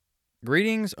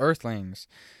Greetings, Earthlings.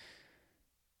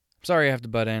 Sorry I have to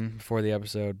butt in before the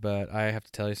episode, but I have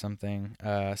to tell you something.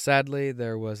 Sadly,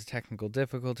 there was a technical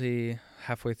difficulty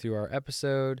halfway through our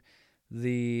episode.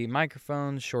 The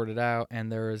microphone shorted out,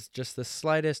 and there was just the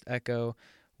slightest echo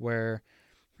where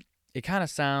it kind of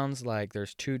sounds like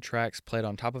there's two tracks played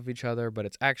on top of each other, but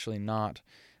it's actually not.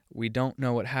 We don't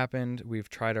know what happened. We've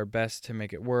tried our best to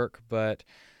make it work, but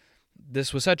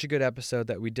this was such a good episode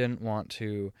that we didn't want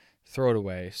to throw it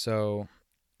away. So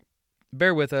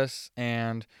bear with us,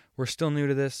 and we're still new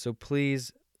to this, so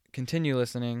please continue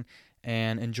listening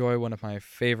and enjoy one of my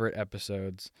favorite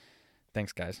episodes.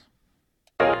 Thanks, guys.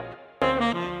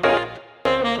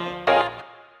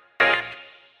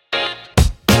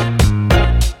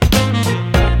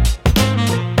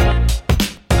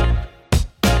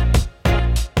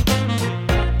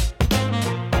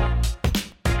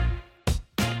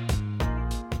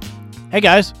 Hey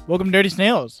guys, welcome to Dirty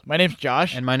Snails. My name's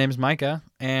Josh. And my name's Micah,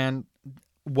 and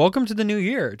welcome to the new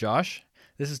year, Josh.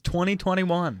 This is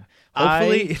 2021.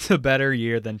 Hopefully, it's a better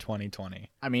year than 2020.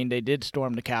 I mean, they did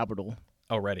storm the Capitol.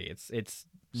 Already, it's 6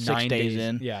 9 days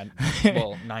in. Yeah,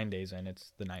 well, 9 days in.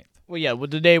 It's the 9th. Well, yeah, well,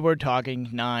 today we're talking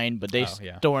 9, but they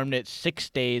stormed it 6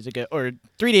 days ago, or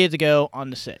 3 days ago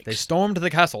on the 6th. They stormed the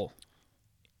castle.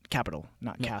 Capitol,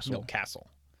 not castle. No, castle.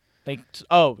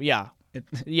 Yeah.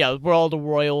 Yeah, where all the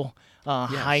royal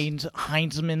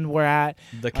Heinzmen were at.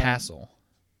 The castle.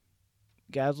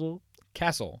 Gazel?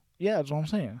 Castle. Yeah, that's what I'm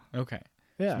saying. Okay.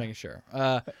 Yeah. Just making sure.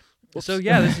 So,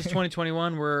 yeah, this is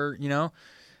 2021.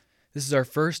 This is our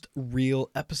first real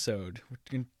episode.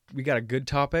 We got a good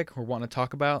topic we're wanting to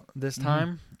talk about this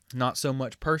time. Not so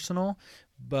much personal,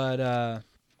 but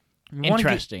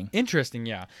interesting. Interesting,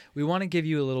 yeah. We want to give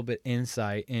you a little bit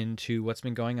insight into what's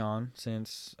been going on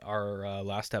since our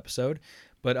last episode.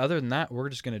 But other than that, we're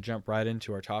just going to jump right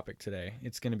into our topic today.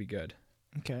 It's going to be good.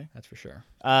 Okay. That's for sure.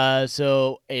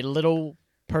 So a little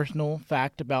personal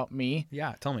fact about me.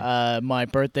 Yeah, tell me. My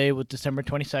birthday was December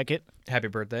 22nd. Happy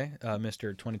birthday,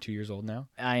 Mr. 22 years old now.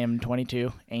 I am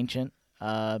 22, ancient.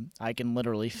 I can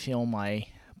literally feel my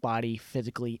body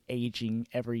physically aging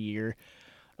every year,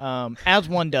 as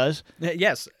one does.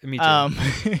 Yes, me too.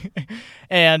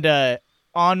 And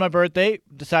on my birthday,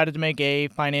 decided to make a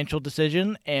financial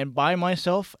decision and buy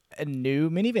myself a new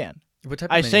minivan. What type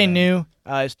of I say minivan? new.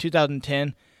 It's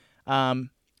 2010.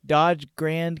 Dodge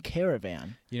Grand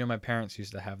Caravan. You know, my parents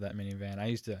used to have that minivan. I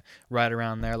used to ride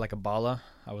around there like a balla.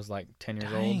 I was like 10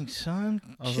 years Dang, old. son,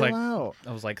 I was chill out.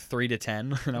 I was like 3 to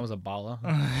 10, and I was a balla.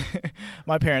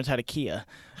 My parents had a Kia.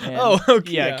 And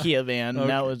Okay. Yeah, Kia van. Okay.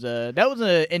 That was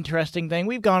a interesting thing.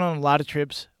 We've gone on a lot of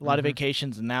trips, a lot of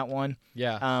vacations in that one.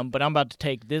 Yeah. But I'm about to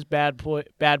take this bad boy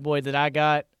that I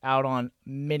got out on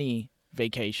many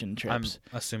vacation trips.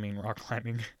 I'm assuming rock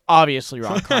climbing. Obviously,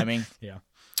 rock climbing. Yeah.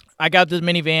 I got this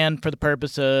minivan for the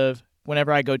purpose of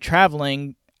whenever I go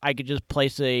traveling, I could just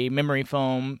place a memory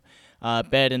foam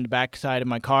bed in the back side of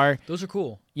my car. Those are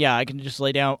cool. Yeah, I can just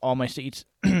lay down all my seats,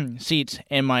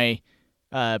 and my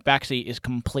back seat is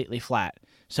completely flat.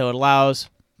 So it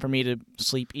allows for me to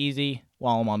sleep easy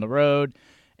while I'm on the road,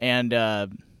 and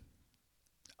I'm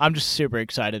just super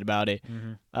excited about it.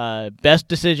 Best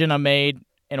decision I made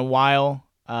in a while.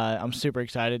 I'm super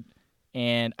excited,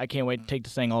 and I can't wait to take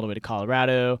this thing all the way to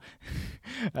Colorado,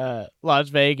 Las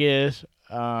Vegas,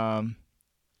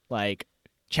 like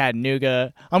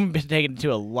Chattanooga. I'm going to be taking it to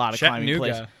a lot of climbing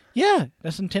places. Yeah,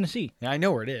 that's in Tennessee. Yeah, I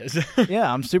know where it is.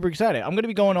 Yeah, I'm super excited. I'm going to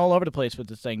be going all over the place with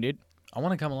this thing, dude. I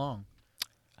want to come along.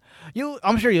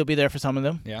 I'm sure you'll be there for some of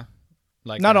them. Yeah.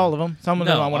 Like Not all of them. Some of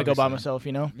them I want to go by obviously. myself,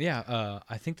 you know? Yeah,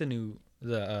 I think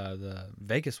the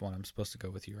Vegas one I'm supposed to go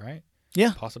with you, right?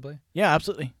 Yeah. Possibly. Yeah,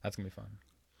 absolutely. That's going to be fun.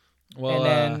 Well,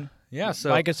 and then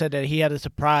so Micah said that he had a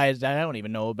surprise that I don't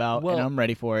even know about, and I'm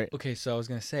ready for it. Okay, so I was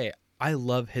going to say, I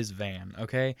love his van,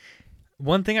 okay?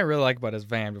 One thing I really like about his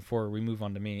van before we move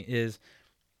on to me is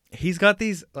he's got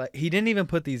these, he didn't even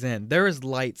put these in. There is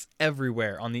lights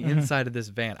everywhere on the inside of this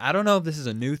van. I don't know if this is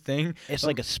a new thing. It's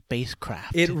like a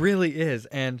spacecraft. It really is.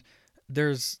 And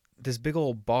there's this big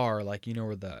old bar, like, you know,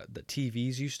 where the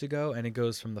TVs used to go, and it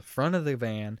goes from the front of the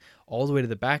van all the way to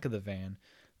the back of the van.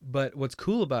 But what's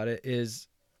cool about it is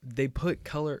they put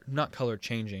not color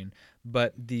changing,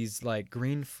 but these like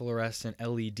green fluorescent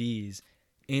LEDs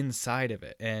inside of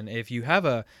it. And if you have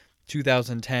a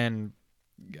 2010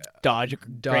 Dodge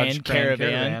Grand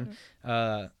Caravan,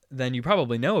 then you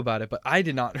probably know about it, but I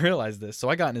did not realize this. So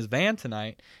I got in his van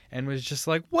tonight and was just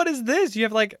like, what is this? You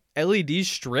have like LED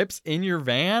strips in your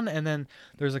van, and then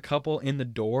there's a couple in the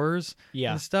doors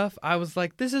and stuff. I was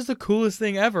like, this is the coolest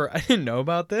thing ever. I didn't know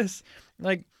about this.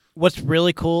 Like, what's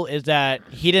really cool is that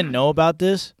he didn't know about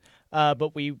this,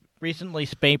 but we recently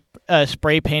spray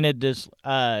painted this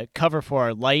cover for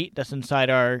our light that's inside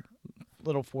our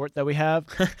little fort that we have.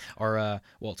 Well,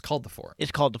 it's called the fort.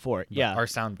 It's called the fort. but Yeah. Our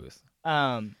sound booth.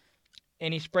 And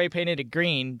he spray painted it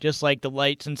green, just like the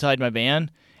lights inside my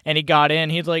van. And he got in.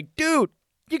 He's like, "Dude,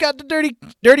 you got the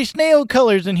dirty snail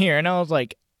colors in here." And I was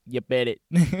like, "You bet it."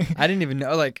 I didn't even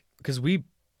know, like, because we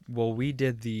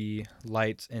did the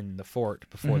lights in the fort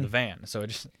before the van, so it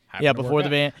just happened Yeah, to before work the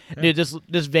out. van. Yeah. Dude,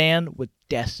 this van was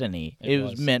destiny. It It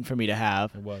was was. meant for me to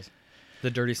have. It was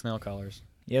the dirty snail colors.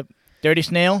 Yep. Dirty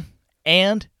snail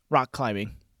and rock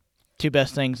climbing. Two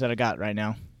best things that I got right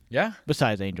now. Yeah,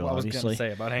 Besides Angel, well, I was obviously. gonna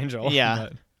say about Angel. Yeah.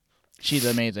 but, She's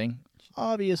amazing.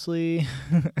 Obviously.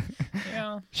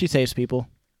 yeah. She saves people.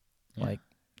 Yeah. Like,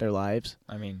 their lives.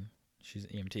 I mean, she's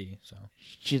an EMT, so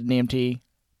She's an EMT.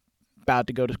 About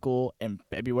to go to school in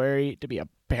February to be a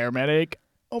paramedic.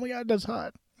 Oh my god, that's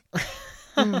hot.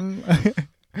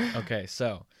 okay.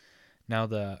 So now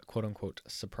the quote unquote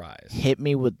surprise. Hit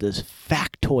me with this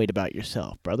factoid about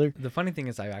yourself, brother. The funny thing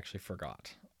is, I actually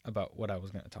forgot about what I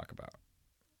was going to talk about.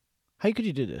 How could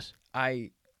you do this?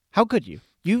 How could you?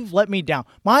 You've let me down.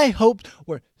 My hopes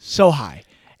were so high,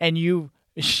 and you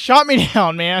shot me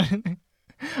down, man.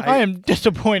 I am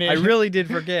disappointed. I really did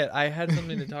forget. I had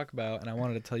something to talk about, and I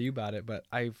wanted to tell you about it, but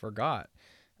I forgot.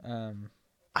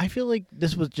 I feel like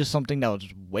this was just something that was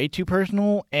way too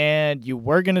personal, and you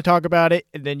were going to talk about it,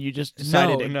 and then you just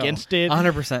decided against it.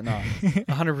 100% not.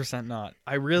 100% not.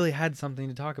 I really had something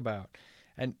to talk about.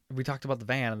 And we talked about the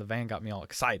van, and the van got me all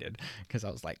excited because I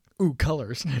was like, ooh,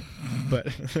 colors. But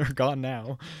they're gone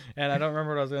now. And I don't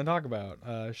remember what I was going to talk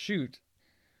about. Shoot.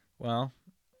 Well,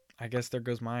 I guess there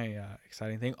goes my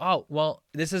exciting thing. Oh, well,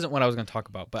 this isn't what I was going to talk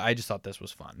about, but I just thought this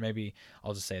was fun. Maybe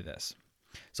I'll just say this.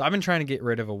 So I've been trying to get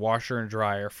rid of a washer and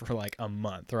dryer for like a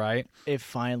month, right? It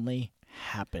finally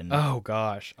happened. Oh,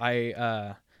 gosh.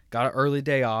 I got an early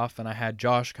day off, and I had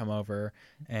Josh come over,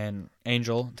 and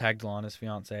Angel tagged along, his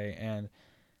fiance, and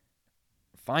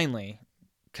finally,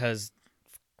 because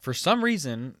for some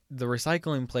reason the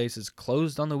recycling place is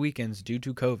closed on the weekends due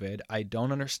to COVID. I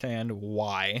don't understand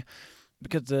why.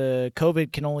 Because the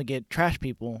COVID can only get trash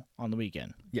people on the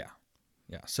weekend. Yeah.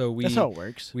 So That's how it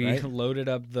works. We right? loaded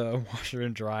up the washer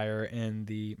and dryer in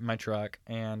my truck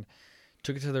and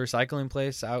took it to the recycling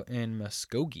place out in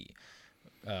Muskogee.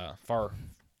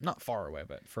 Not far away,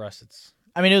 but for us it's.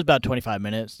 I mean, it was about 25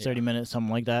 minutes, 30 minutes,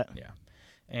 something like that. Yeah.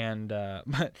 And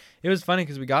but it was funny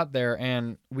because we got there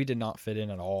and we did not fit in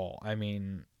at all. I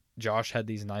mean, Josh had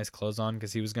these nice clothes on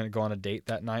because he was going to go on a date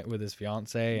that night with his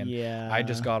fiance, and Yeah. I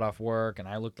just got off work and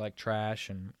I looked like trash.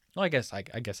 And well, I guess I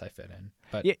fit in,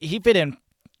 but Yeah, he fit in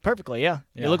perfectly, yeah.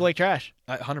 Yeah. You look like trash.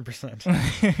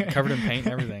 100% covered in paint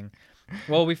and everything.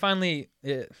 Well, we finally,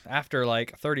 after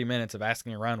like 30 minutes of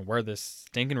asking around where this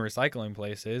stinking recycling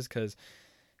place is, because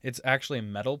it's actually a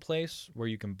metal place where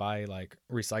you can buy like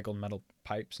recycled metal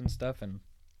pipes and stuff. And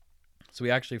so we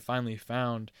actually finally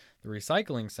found the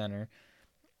recycling center,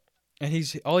 and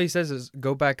all he says is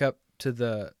go back up to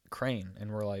the crane.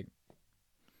 And we're like,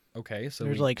 okay. So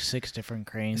There's like 6 different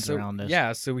cranes around this.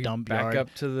 Yeah. So we dump back yard.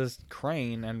 up to this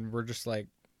crane, and we're just like,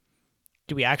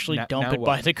 Do we actually Now dump it what?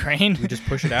 by the crane? we just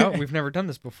push it out. We've never done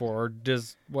this before. Or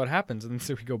does what happens? And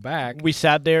so we go back. We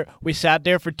sat there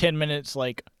for 10 minutes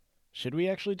like, should we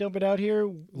actually dump it out here?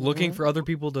 Looking for other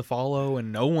people to follow,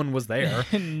 and no one was there.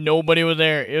 Nobody was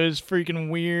there. It was freaking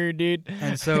weird, dude.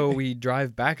 And so we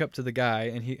drive back up to the guy,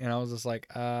 and I was just like,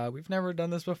 we've never done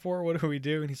this before. What do we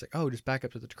do? And he's like, oh, just back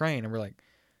up to the crane. And we're like,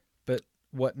 but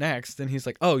what next? And he's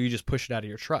like, oh, you just push it out of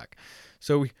your truck.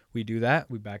 So we do that.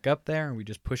 We back up there, and we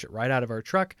just push it right out of our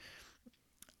truck.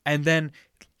 And then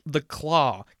the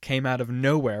claw came out of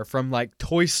nowhere from like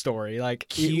Toy Story. Like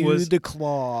Cue it was the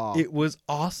claw. It was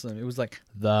awesome. It was like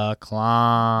the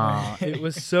claw. It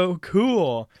was so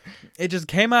cool. It just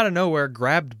came out of nowhere,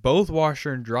 grabbed both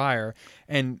washer and dryer,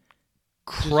 and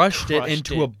crushed it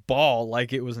into a ball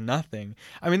like it was nothing.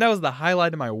 I mean, that was the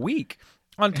highlight of my week.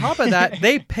 On top of that,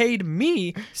 they paid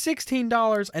me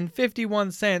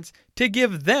 $16.51 to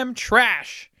give them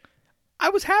trash. I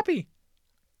was happy.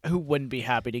 Who wouldn't be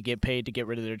happy to get paid to get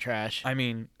rid of their trash? I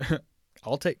mean,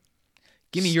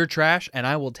 give me your trash and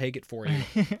I will take it for you.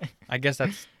 I guess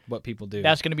that's what people do.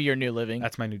 That's going to be your new living.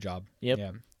 That's my new job. Yep.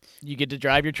 Yeah. You get to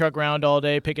drive your truck around all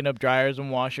day, picking up dryers and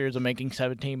washers and making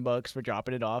 $17 for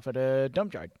dropping it off at a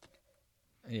dump yard.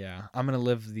 Yeah. I'm going to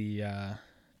live the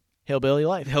Hillbilly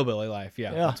life. hillbilly life.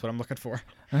 Yeah, that's what I'm looking for.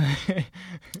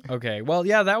 Okay. Well,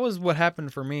 yeah, that was what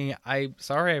happened for me.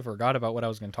 Sorry I forgot about what I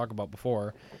was going to talk about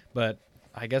before, but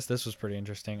I guess this was pretty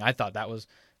interesting. I thought that was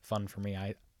fun for me.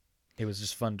 it was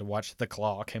just fun to watch the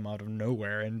claw came out of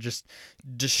nowhere and just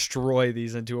destroy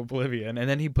these into oblivion. And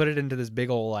then he put it into this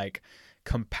big old like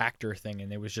compactor thing,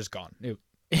 and it was just gone.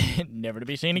 Never to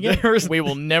be seen again. We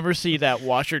will never see that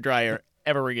washer dryer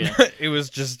ever again. It was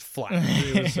just flat.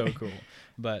 It was so cool.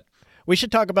 But we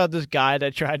should talk about this guy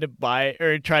that tried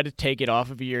to take it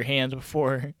off of your hands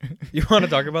before. You want to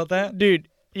talk about that, dude?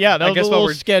 Yeah, that was a little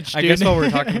sketch, dude. I guess while we're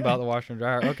talking about the washer and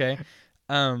dryer, okay.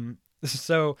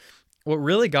 So what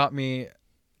really got me,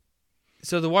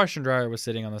 so the washer and dryer was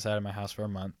sitting on the side of my house for a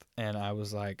month, and I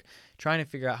was like trying to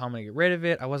figure out how I'm going to get rid of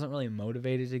it. I wasn't really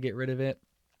motivated to get rid of it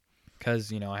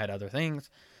because, I had other things.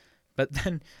 But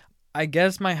then I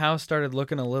guess my house started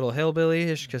looking a little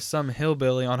hillbilly-ish because some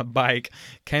hillbilly on a bike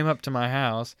came up to my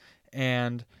house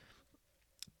and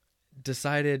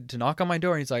decided to knock on my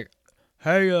door. And he's like,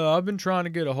 hey, I've been trying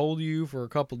to get a hold of you for a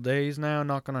couple days now,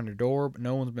 knocking on your door, but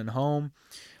no one's been home.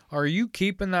 Are you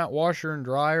keeping that washer and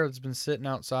dryer that's been sitting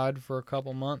outside for a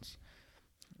couple months?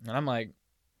 And I'm like,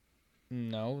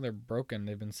 no, they're broken.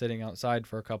 They've been sitting outside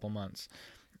for a couple months.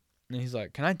 And he's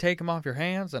like, can I take them off your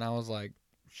hands? And I was like,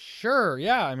 sure,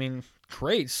 yeah. I mean,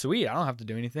 great, sweet. I don't have to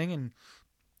do anything. And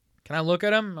can I look at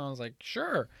them? And I was like,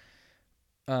 sure.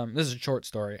 This is a short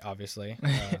story, obviously.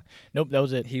 Nope, that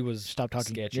was it. He was Stop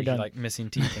talking. sketchy, You're done. like missing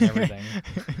teeth and everything.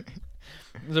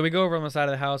 So we go over on the side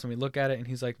of the house and we look at it, and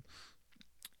he's like,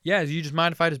 yeah, do you just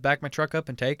mind if I just back my truck up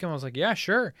and take him? I was like, yeah,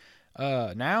 sure.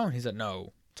 Now? And he said,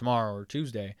 no, tomorrow or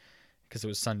Tuesday, because it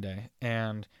was Sunday.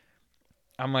 And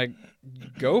I'm like,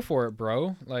 go for it,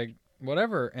 bro. Like,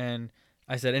 whatever. And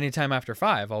I said, anytime after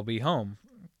 5, I'll be home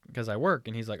because I work.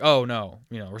 And he's like, oh, no,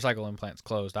 recycling plant's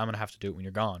closed. I'm going to have to do it when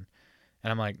you're gone. And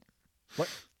I'm like, what?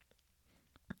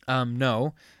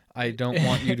 No, I don't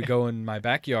want you to go in my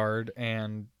backyard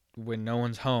and when no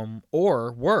one's home,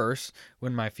 or worse,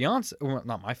 when my fiance, well,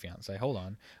 not my fiance, hold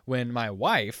on, when my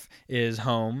wife is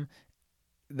home.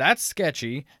 That's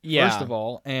sketchy, yeah. First of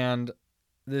all, and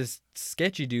this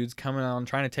sketchy dude's coming on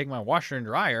trying to take my washer and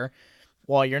dryer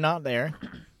while you're not there.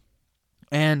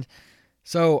 And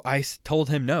so I told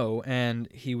him no,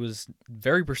 and he was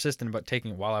very persistent about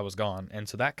taking it while I was gone. And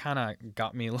so that kind of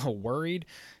got me a little worried.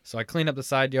 So I cleaned up the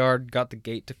side yard, got the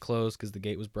gate to close because the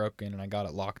gate was broken, and I got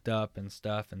it locked up and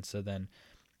stuff. And so then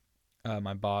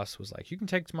my boss was like, you can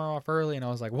take tomorrow off early. And I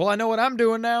was like, well, I know what I'm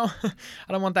doing now. I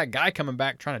don't want that guy coming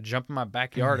back trying to jump in my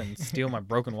backyard and steal my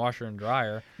broken washer and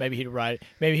dryer. Maybe he'd ride.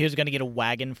 Maybe he was going to get a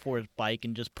wagon for his bike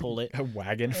and just pull it. A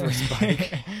wagon for his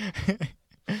bike.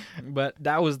 But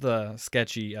that was the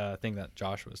sketchy thing that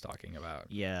Josh was talking about.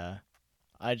 Yeah,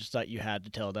 I just thought you had to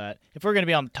tell that. If we're gonna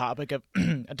be on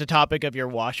the topic of your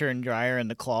washer and dryer and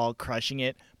the claw crushing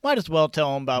it, might as well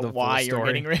tell them about why you're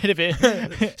getting rid of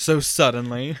it so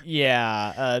suddenly.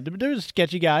 Yeah, there was a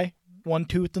sketchy guy, 1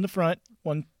 tooth in the front,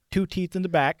 2 teeth in the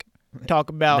back. Talk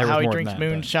about how he drinks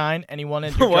moonshine and he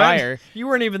wanted the dryer. You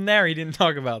weren't even there. He didn't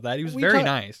talk about that. He was very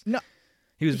nice. No,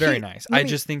 he was very nice. I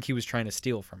just think he was trying to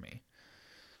steal from me.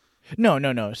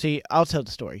 No. See, I'll tell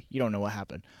the story. You don't know what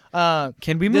happened.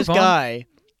 Can we move on? This guy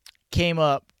came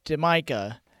up to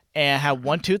Micah and had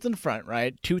 1 tooth in the front,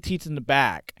 right? 2 teeth in the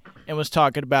back, and was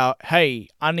talking about, hey,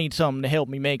 I need something to help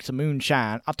me make some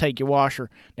moonshine. I'll take your washer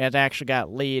that's actually got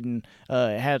lid and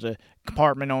it has a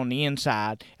compartment on the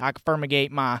inside. I can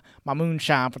fermigate my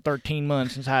moonshine for 13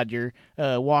 months inside your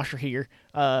washer here.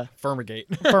 Fermigate.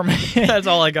 That's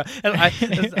all I got. And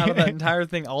out of that entire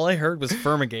thing, all I heard was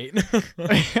fermigate.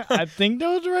 I think that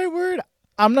was the right word.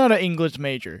 I'm not an English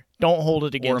major. Don't hold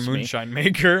it against me. Or a moonshine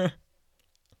maker.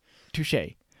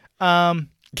 Touche.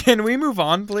 Can we move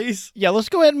on, please? Yeah, let's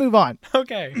go ahead and move on.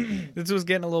 Okay. This was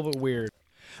getting a little bit weird.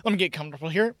 Let me get comfortable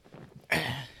here. All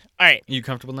right. You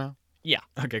comfortable now? Yeah.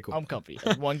 Okay, cool. I'm comfy.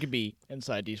 As one could be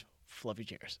inside these fluffy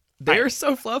chairs. They're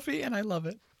so fluffy, and I love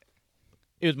it.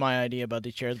 It was my idea about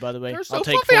these chairs, by the way. They're so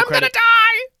fluffy, I'm going to die!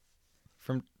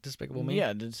 From Despicable Me?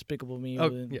 Yeah, Despicable Me.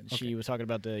 Oh, yeah, okay. She was talking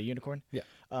about the unicorn. Yeah.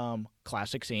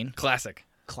 Classic scene. Classic.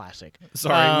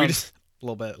 Sorry, we just a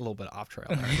little bit off trail.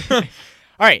 All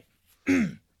right.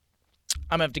 I'm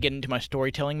going to have to get into my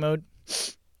storytelling mode.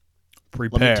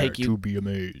 Prepare to be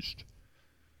amazed.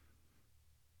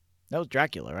 That was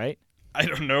Dracula, right? I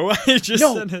don't know. I just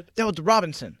said it. That was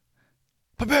Robinson.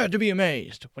 Prepare to be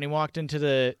amazed when he walked into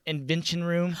the invention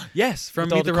room. Yes, from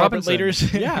Meet the Robinson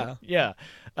leaders. Yeah. Yeah.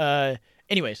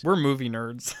 Anyways. We're movie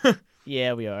nerds.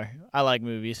 Yeah, we are. I like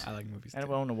movies. I like movies, too. I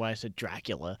don't know why I said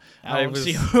Dracula. I was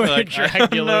see like,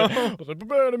 Dracula. I was like,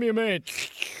 prepare to be amazed.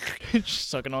 Just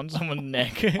sucking on someone's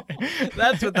neck.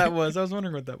 That's what that was. I was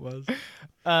wondering what that was.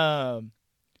 All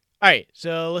right,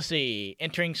 so let's see.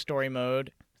 Entering story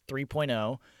mode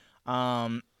 3.0.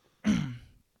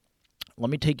 Let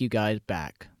me take you guys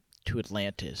back to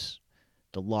Atlantis,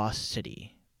 the lost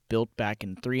city, built back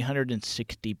in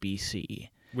 360 BC.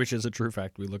 Which is a true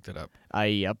fact. We looked it up.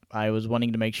 I was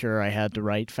wanting to make sure I had the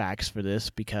right facts for this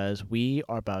because we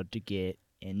are about to get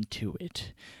into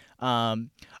it. I'm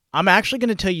actually going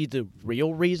to tell you the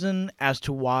real reason as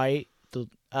to why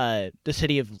the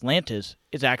city of Atlantis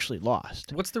is actually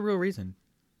lost. What's the real reason?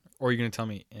 Or are you going to tell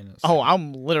me in a second? Oh,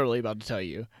 I'm literally about to tell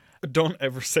you. Don't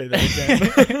ever say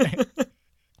that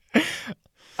again.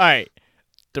 All right.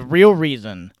 The real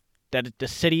reason that the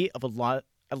city of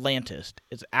Atlantis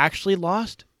is actually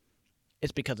lost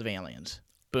is because of aliens.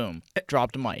 Boom.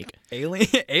 Dropped a mic.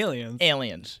 Aliens?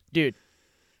 Aliens. Dude,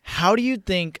 how do you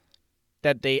think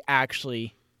that they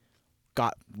actually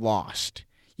got lost?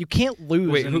 You can't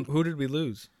lose. Wait, who did we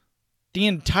lose? The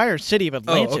entire city of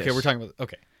Atlantis. Oh, okay. We're talking about...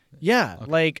 Okay. Yeah,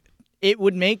 Okay. like, it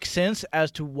would make sense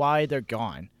as to why they're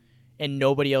gone and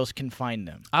nobody else can find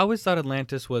them. I always thought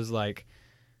Atlantis was, like,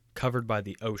 covered by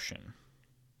the ocean.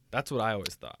 That's what I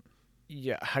always thought.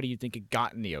 Yeah, how do you think it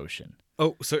got in the ocean?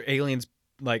 Oh, so aliens,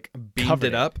 like, beamed Covered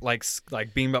it up? Like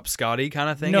beamed up Scotty kind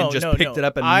of thing? No, and just no, picked no. it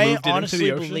up and I moved it into honestly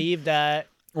the ocean? believe that...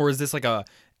 Or is this like a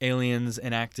aliens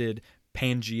enacted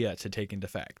Pangea to take into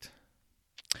effect?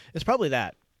 It's probably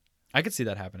that. I could see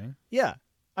that happening. Yeah.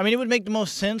 I mean, it would make the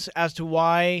most sense as to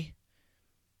why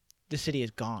the city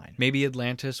is gone. Maybe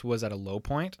Atlantis was at a low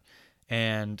point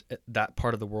and that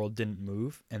part of the world didn't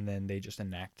move, and then they just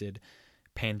enacted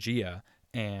Pangea,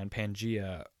 and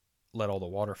Pangea let all the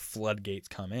water floodgates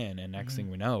come in, and next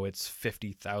thing we know, it's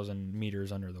 50,000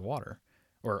 meters under the water.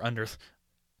 Or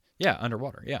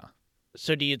underwater, yeah.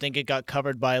 So do you think it got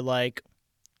covered by, like,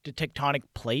 the tectonic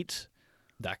plates?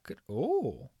 That could...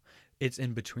 It's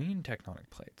in between tectonic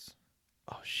plates.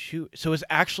 Oh, shoot. So it's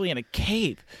actually in a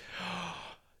cave.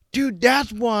 Dude,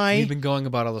 that's why... We've been going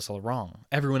about all this all wrong.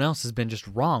 Everyone else has been just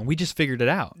wrong. We just figured it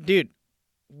out. Dude,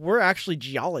 we're actually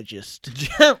geologists.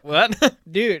 What?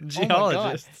 Dude, Geologists. Oh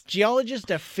my God. Geologists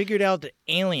that figured out that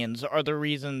aliens are the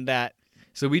reason that...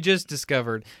 So we just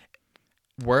discovered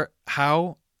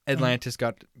how Atlantis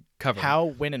got covered. How,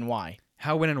 when, and why.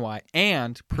 How, when, and why.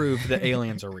 And proved that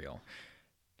aliens are real.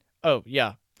 Oh,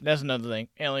 yeah. That's another thing.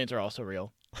 Aliens are also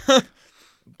real.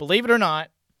 Believe it or not,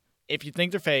 if you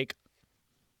think they're fake,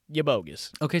 you're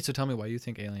bogus. Okay, so tell me why you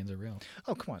think aliens are real.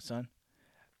 Oh, come on, son.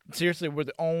 Seriously, we're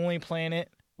the only planet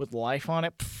with life on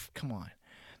it? Pff, come on.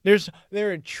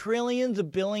 There are trillions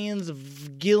of billions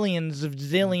of gillions of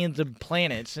zillions of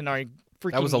planets in our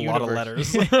freaking That was a lot of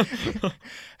universe. letters.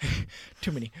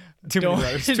 Too many. Too many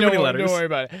letters. Too many letters. Don't worry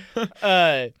about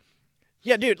it.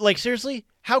 Yeah, dude, like, seriously,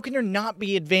 how can there not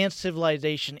be advanced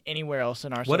civilization anywhere else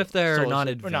in our What if they're not or not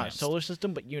advanced? solar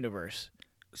system, but universe?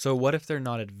 So what if they're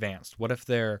not advanced? What if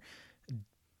they're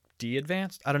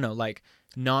de-advanced? I don't know, like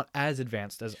not as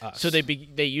advanced as us. So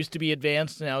they used to be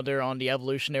advanced, now they're on the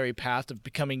evolutionary path of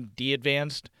becoming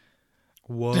de-advanced?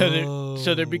 Whoa.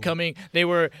 So they're becoming... They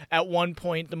were, at one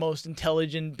point, the most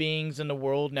intelligent beings in the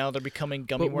world. Now they're becoming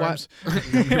gummy worms.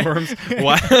 Gummy worms?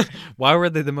 Why were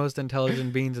they the most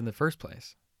intelligent beings in the first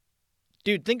place?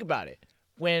 Dude, think about it.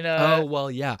 When oh, well,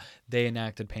 yeah. They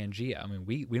enacted Pangea. I mean,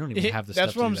 we don't even have the stuff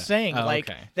that's to what do I'm that. saying. Oh, like,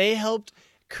 okay. they helped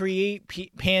create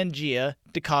Pangea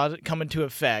to cause it come into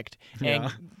effect and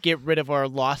Yeah. get rid of our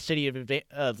lost city of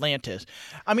Atlantis.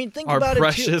 I mean, think Our about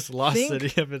precious it too. lost Think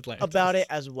city of Atlantis. about it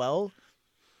as well.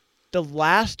 The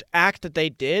last act that they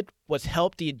did was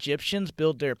help the Egyptians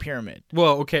build their pyramid.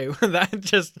 Whoa, okay. That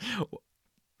just...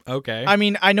 Okay. I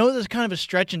mean, I know this is kind of a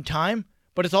stretch in time,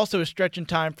 but it's also a stretch in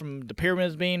time from the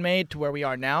pyramids being made to where we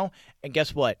are now. And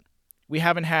guess what? We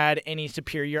haven't had any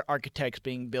superior architects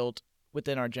being built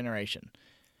within our generation.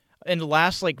 In the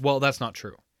last, like... Well, that's not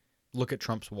true. Look at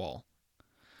Trump's wall.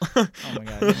 Oh, my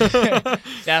God.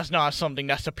 That's not something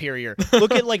that's superior.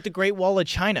 Look at, like, the Great Wall of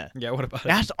China. Yeah, what about it?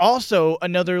 That's also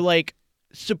another, like,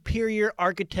 superior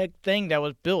architect thing that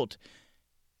was built.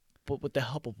 But with the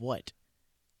help of what?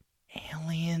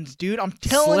 Aliens, dude. I'm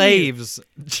telling Slaves.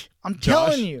 you. I'm Josh.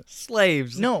 telling you.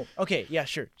 Slaves. No. Okay, yeah,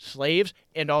 sure. Slaves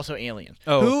and also aliens.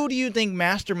 Oh. Who do you think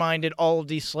masterminded all of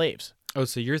these slaves? Oh,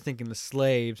 so you're thinking the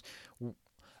slaves...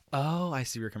 Oh, I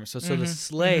see where you're coming. So the Mhm,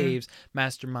 slaves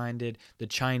masterminded the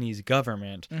Chinese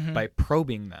government Mhm. by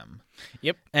probing them.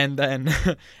 Yep. And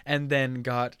then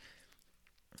got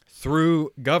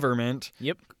through government,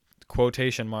 Yep.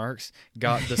 quotation marks,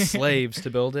 got the slaves to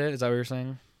build it. Is that what you're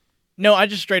saying? No, I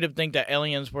just straight up think that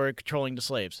aliens were controlling the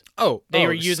slaves. Oh, They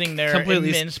were using their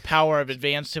completely immense power of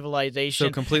advanced civilization. So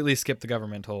completely skipped the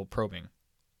governmental probing.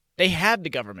 They had the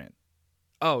government.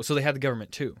 Oh, so they had the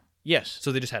government too. Yes.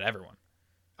 So they just had everyone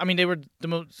I mean, they were the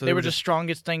most. So they were the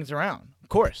strongest things around. Of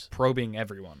course. probing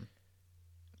everyone.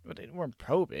 But they weren't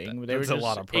probing. That's a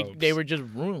lot of probes. They were just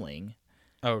ruling.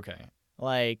 Okay.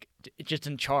 Like, just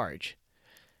in charge.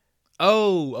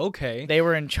 Oh, okay. They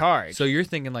were in charge. So you're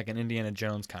thinking like an Indiana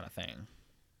Jones kind of thing.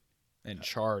 In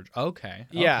charge. Okay.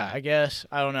 Yeah, okay. I guess.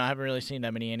 I don't know. I haven't really seen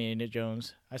that many Indiana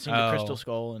Jones. I've seen the Crystal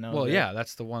Skull. And that was it. yeah,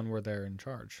 that's the one where they're in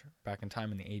charge back in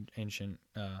time in the ancient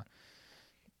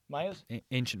Mayas?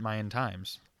 Ancient Mayan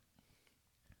times.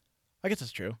 I guess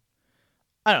that's true.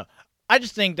 I don't know. I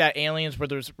just think that aliens were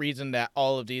the reason that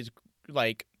all of these,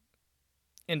 like,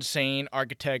 insane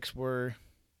architects were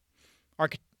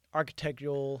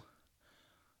architectural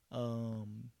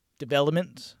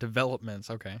developments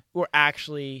okay. were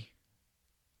actually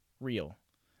real.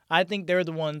 I think they're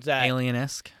the ones that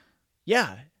Alien-esque.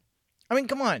 Yeah. I mean,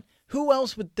 come on. Who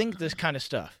else would think this kind of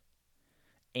stuff?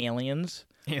 Aliens.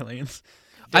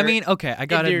 I mean, okay, I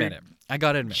gotta admit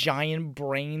it. Giant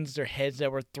brains, their heads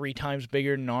that were 3 times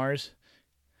bigger than ours.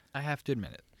 I have to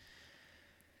admit it.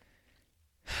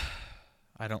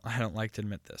 I don't like to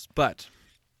admit this, but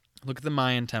look at the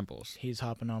Mayan temples. He's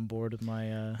hopping on board with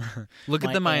my look my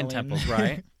at the Mayan alien. temples,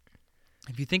 right?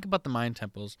 If you think about the Mayan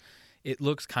temples, it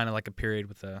looks kind of like a period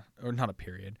with a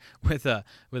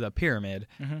pyramid,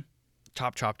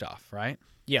 top chopped off, right?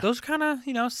 Yeah. Those kind of,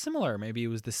 similar. Maybe it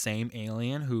was the same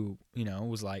alien who,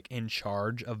 was like in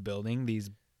charge of building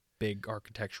these big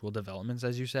architectural developments,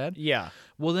 as you said. Yeah.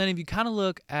 Well, then if you kind of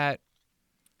look at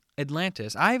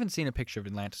Atlantis, I haven't seen a picture of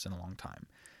Atlantis in a long time.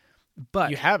 But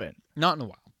You haven't? Not in a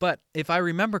while. But if I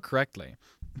remember correctly,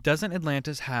 doesn't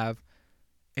Atlantis have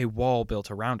a wall built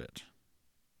around it?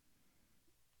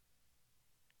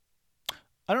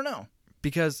 I don't know.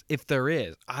 Because if there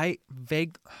is, I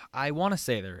want to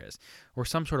say there is, or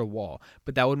some sort of wall,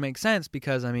 but that would make sense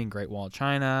because, I mean, Great Wall of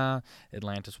China,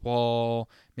 Atlantis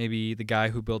Wall, maybe the guy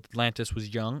who built Atlantis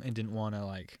was young and didn't want to,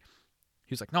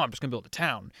 he was like, no, I'm just going to build a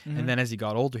town. Mm-hmm. And then as he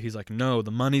got older, he's like, no, the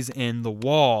money's in the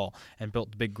wall, and built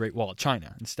the big Great Wall of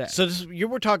China instead. So you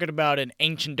were talking about an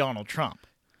ancient Donald Trump.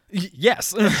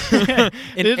 Yes. An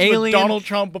alien Donald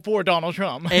Trump before Donald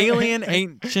Trump. Alien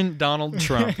ancient Donald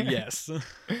Trump. Yes.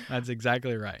 That's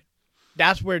exactly right.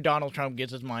 That's where Donald Trump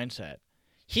gets his mindset.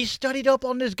 He studied up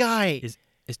on this guy. Is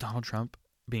Donald Trump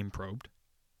being probed?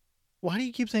 Why do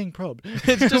you keep saying probed?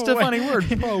 It's just a funny word,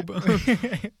 probe.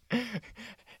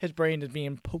 His brain is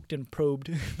being poked and probed.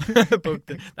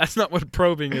 That's not what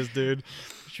probing is, dude.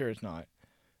 Sure it's not.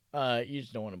 You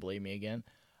just don't want to believe me again.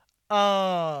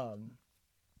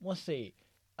 Let's see.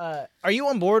 Are you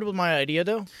on board with my idea,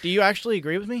 though? Do you actually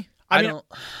agree with me? I don't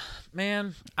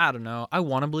know. I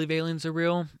want to believe aliens are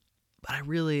real, but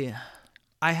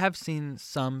I have seen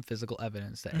some physical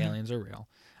evidence that aliens are real.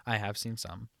 I have seen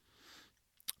some.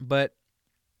 But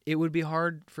it would be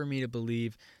hard for me to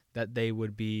believe that they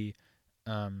would be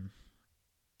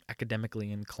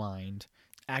academically inclined.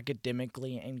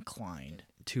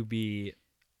 To be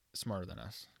smarter than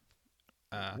us.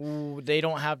 They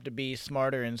don't have to be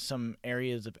smarter in some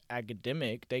areas of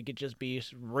academic. They could just be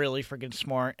really freaking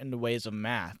smart in the ways of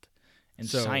math and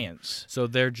science. So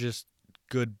they're just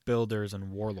good builders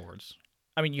and warlords.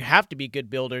 I mean, you have to be good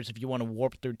builders if you want to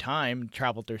warp through time and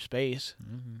travel through space.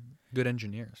 Mm-hmm. Good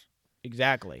engineers.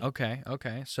 Exactly. Okay.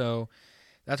 So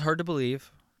that's hard to believe.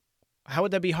 How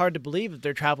would that be hard to believe if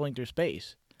they're traveling through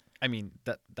space? I mean,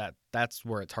 that's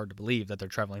where it's hard to believe that they're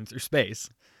traveling through space.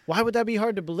 Why would that be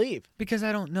hard to believe? Because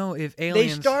I don't know if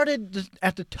aliens... They started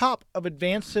at the top of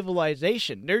advanced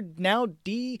civilization. They're now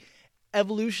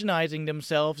de-evolutionizing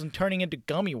themselves and turning into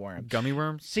gummy worms. Gummy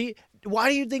worms? See, why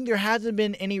do you think there hasn't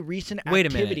been any recent Wait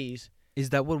activities? A minute. Is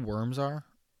that what worms are?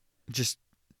 Just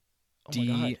what'd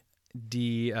you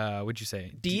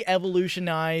say?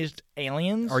 De-evolutionized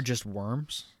aliens? Are just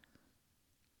worms?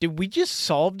 Did we just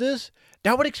solve this?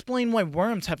 That would explain why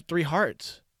worms have 3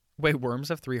 hearts. Wait, worms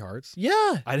have 3 hearts?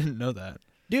 Yeah. I didn't know that.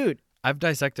 Dude. I've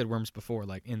dissected worms before,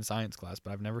 in science class,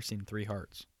 but I've never seen 3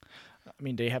 hearts. I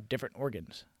mean, they have different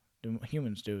organs than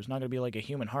humans do. It's not going to be like a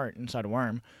human heart inside a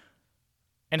worm.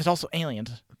 And it's also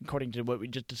aliens, according to what we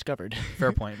just discovered.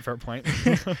 Fair point.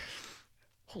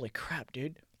 Holy crap,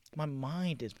 dude. My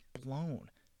mind is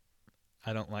blown.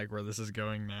 I don't like where this is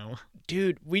going now.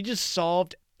 Dude, we just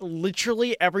solved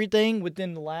literally everything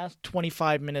within the last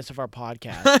 25 minutes of our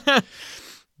podcast.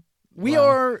 We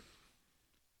are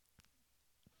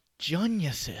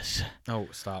geniuses. Oh,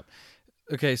 stop.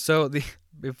 Okay, so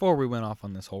before we went off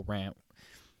on this whole rant,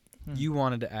 you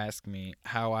wanted to ask me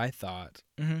how I thought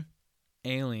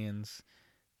aliens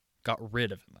got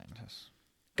rid of Atlantis.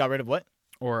 Got rid of what?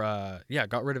 Or,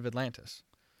 got rid of Atlantis.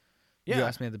 Yeah. You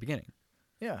asked me at the beginning.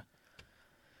 Yeah.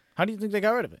 How do you think they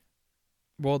got rid of it?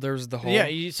 Well, there's the whole...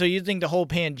 Yeah, so you think the whole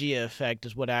Pangea effect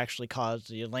is what actually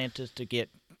caused the Atlantis to get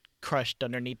crushed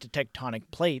underneath the tectonic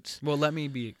plates. Well, let me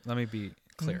be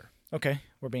clear. Okay,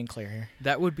 we're being clear here.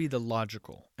 That would be the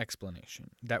logical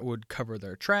explanation. That would cover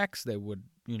their tracks. They would,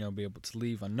 be able to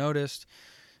leave unnoticed.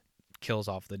 Kills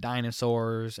off the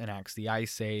dinosaurs, enacts the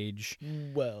Ice Age.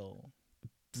 Well,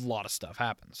 A lot of stuff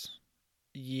happens.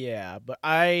 yeah, but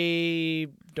I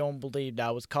don't believe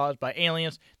that was caused by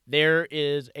aliens. There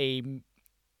is a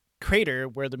crater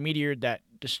where the meteor that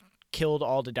just killed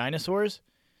all the dinosaurs,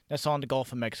 that's on the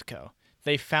Gulf of Mexico.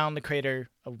 They found the crater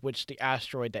of which the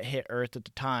asteroid that hit Earth at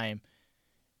the time,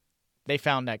 they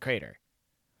found that crater.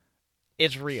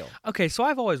 It's real. Okay, so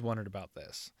I've always wondered about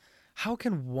this. How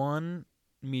can one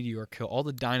meteor kill all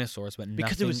the dinosaurs but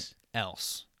Because nothing it was-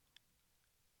 else?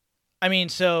 I mean,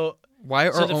 so Why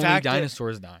are So the only fact that-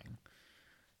 dinosaurs dying?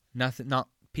 Nothing, not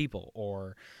people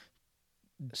or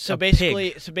so a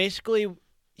basically, pig.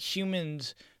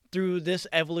 humans, through this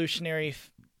evolutionary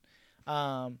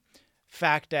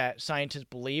fact that scientists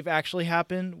believe actually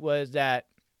happened, was that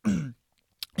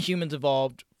humans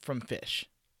evolved from fish.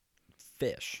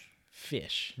 fish.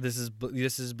 Fish. This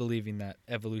is believing that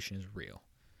evolution is real.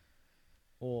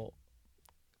 Well,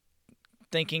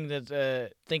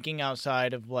 thinking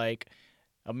outside of like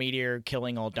a meteor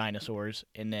killing all dinosaurs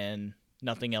and then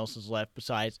nothing else is left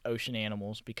besides ocean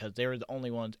animals because they were the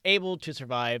only ones able to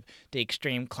survive the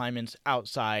extreme climates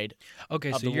outside. Okay,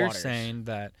 Of so the you're waters. saying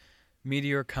that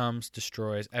meteor comes,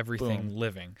 destroys everything Boom.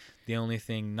 living. The only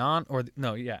thing So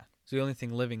the only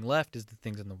thing living left is the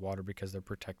things in the water because they're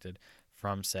protected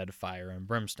from said fire and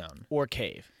brimstone. Or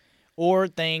cave, or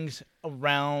things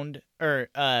around or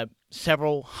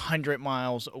several hundred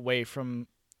miles away from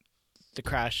the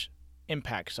crash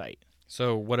impact site.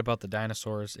 So what about the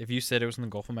dinosaurs? If you said it was in the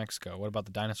Gulf of Mexico, what about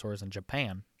the dinosaurs in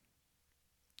Japan?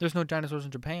 There's no dinosaurs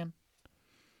in Japan.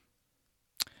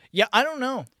 Yeah, I don't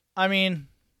know. I mean,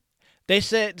 they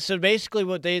said so. Basically,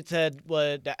 what they said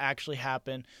what that actually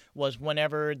happened was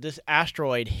whenever this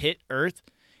asteroid hit Earth,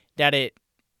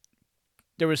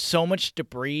 there was so much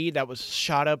debris that was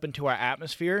shot up into our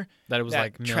atmosphere That it was that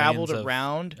like millions traveled of-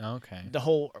 around Okay. the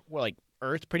whole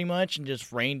Earth pretty much and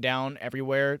just rained down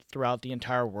everywhere throughout the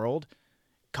entire world,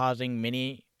 causing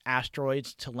many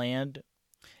asteroids to land.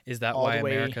 Is that all why the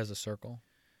way- America is a circle?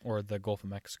 Or the Gulf of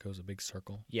Mexico is a big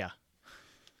circle? Yeah,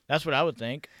 that's what I would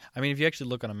think. I mean, if you actually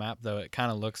look on a map, though, it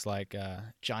kind of looks like...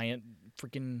 Giant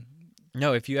freaking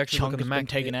no, if you actually look chunk on the has map... been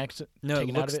taken it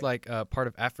taken out looks of it. like part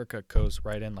of Africa goes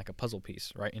right in like a puzzle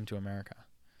piece, right into America.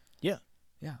 Yeah.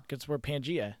 Yeah. That's where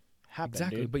Pangea happened.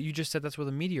 Exactly, Dude. but you just said that's where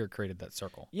the meteor created that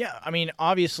circle. Yeah, I mean,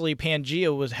 obviously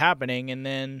Pangea was happening, and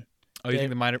then Oh, you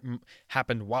think it might have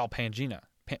happened while Pangea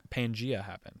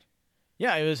happened?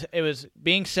 yeah, it was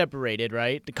being separated,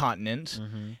 right? The continents,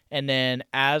 Mm-hmm. and then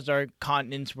as our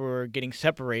continents were getting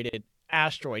separated,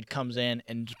 asteroid comes in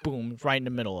and just boom, right in the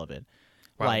middle of it.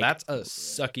 Wow, Like- that's a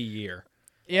sucky year.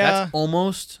 Yeah, That's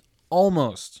almost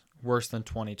worse than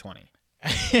 2020.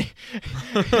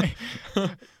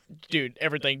 dude,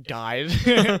 everything dies.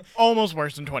 Almost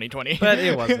worse than 2020, But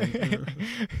it wasn't.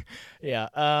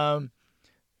 Yeah.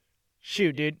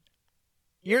 Shoot, dude,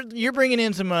 you're bringing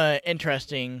in some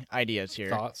interesting ideas here.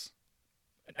 Thoughts?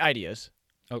 Ideas,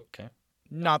 Okay.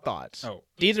 not thoughts. Oh,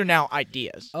 These are now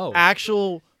ideas. Oh.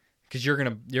 Actual. because you're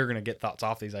gonna get thoughts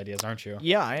off these ideas, aren't you?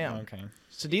 Yeah, I am. Okay.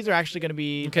 So these are actually going to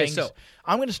be Okay, things. so-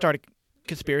 I'm going to start a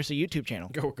conspiracy YouTube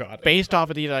channel Oh God. based off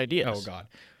of these ideas. Oh God.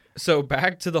 So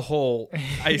back to the whole.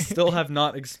 I still have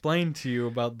not explained to you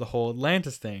about the whole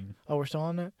Atlantis thing. Oh, we're still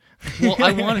on that? Well,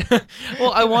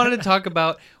 I wanted to talk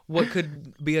about what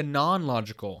could be a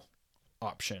non-logical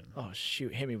option. Oh,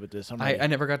 shoot. Hit me with this. I'm I ready.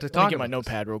 never got to Let me talk get my about this.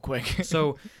 notepad real quick.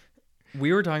 So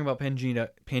we were talking about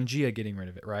Pangea getting rid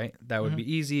of it, right? That would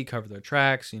be easy, cover their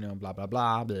tracks, blah, blah, blah,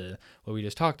 blah, what we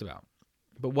just talked about.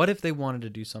 But what if they wanted to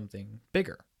do something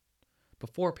bigger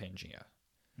before Pangea?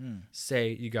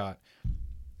 Say you got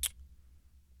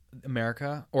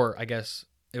America, or I guess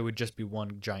it would just be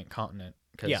one giant continent,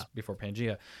 because Yeah. before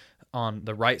Pangea, on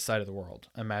the right side of the world.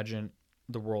 Imagine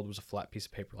the world was a flat piece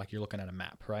of paper, like you're looking at a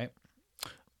map, right?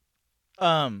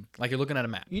 Like you're looking at a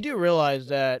map. You do realize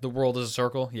that. The world is a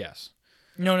circle, yes,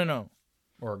 No.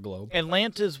 or a globe.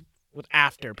 Atlantis was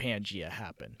after Pangea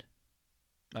happened.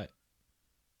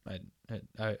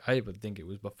 I would think it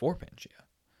was before Pangea.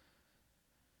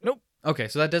 Nope. Okay,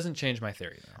 so that doesn't change my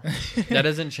theory, though. That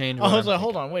doesn't change. I was like,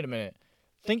 hold on, wait a minute.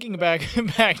 Thinking back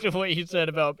to what you said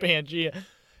about Pangea,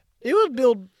 it was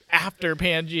built after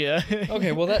Pangea.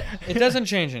 Okay, well it doesn't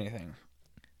change anything.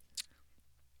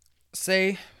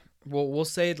 We'll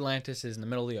say Atlantis is in the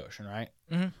middle of the ocean, right?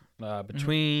 Mhm.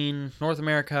 Between North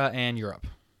America and Europe,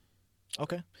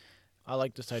 Okay. I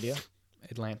like this idea.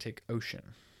 Atlantic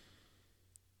Ocean.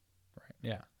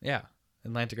 Yeah.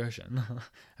 Atlantic Ocean. I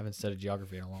haven't studied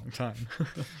geography in a long time.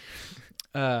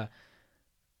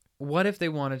 What if they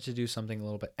wanted to do something a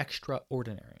little bit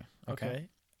extraordinary? Okay.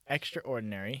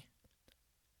 Extraordinary.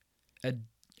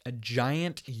 A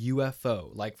giant UFO,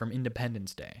 like from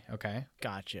Independence Day, okay,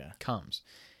 Gotcha. comes,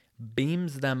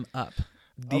 beams them up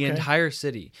the Okay. entire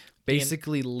city,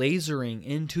 basically lasering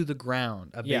into the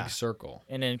ground a Yeah. big circle.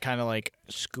 And then kind of like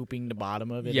scooping the bottom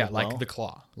of it. Yeah, as like well. the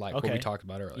claw, like what Okay. we talked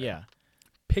about earlier. Yeah.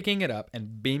 Picking it up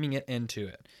and beaming it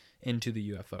into the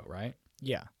UFO, right?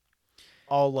 Yeah.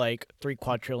 All like 3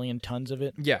 quadrillion tons of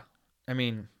it. Yeah. I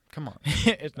mean, come on.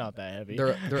 It's not that heavy.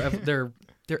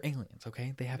 They're aliens,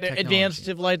 okay? They have They're technology. advanced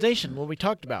civilization, what we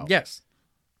talked about. Yes.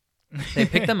 They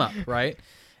pick them up, right?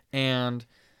 And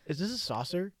Is this a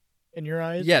saucer in your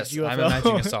eyes? yes, UFO? I'm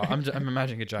imagining a saucer. I'm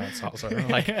imagining a giant saucer,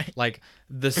 like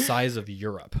the size of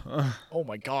Europe, Oh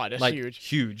my god, that's like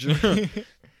huge.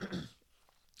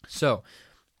 So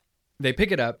they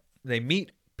pick it up. They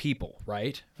meet people,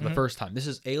 right, for the Mhm. first time. This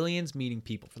is aliens meeting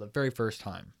people for the very first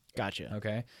time. Gotcha.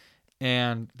 Okay,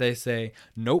 and they say,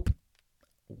 "Nope,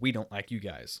 we don't like you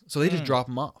guys." So they just drop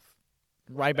them off.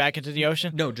 Right back into the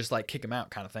ocean? No, just like kick them out,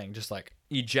 kind of thing. Just like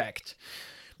eject.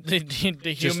 The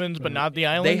humans, but not the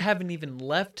island? They haven't even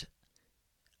left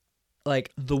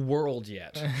like the world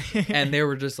yet, and they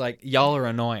were just like, "Y'all are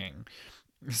annoying."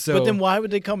 So, But then why would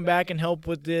they come back and help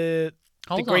with the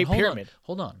Great Pyramid?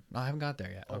 Hold on, I haven't got there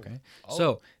yet. Okay, Oh.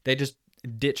 so they just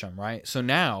ditch them, right? So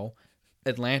now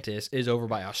Atlantis is over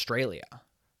by Australia.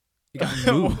 It got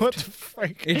moved. What the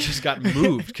frick? It just got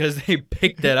moved because they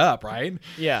picked it up, right?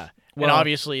 Yeah. Well- and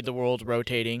obviously the world's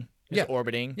rotating. It's Yeah.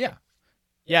 orbiting. Yeah.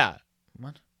 Yeah.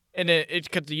 What? And it's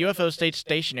because the UFO stays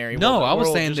stationary. No, while the I was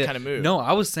world saying just that. kind of moved. No,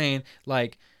 I was saying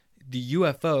like the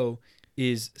UFO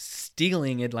is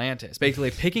stealing Atlantis,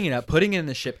 basically picking it up, putting it in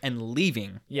the ship, and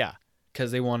leaving Yeah.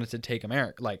 because they wanted to take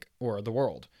America, or the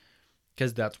world,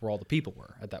 because that's where all the people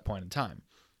were at that point in time.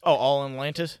 Oh, all in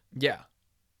Atlantis? Yeah,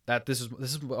 this is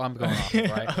what I'm going off of,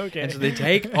 right? Okay. And so they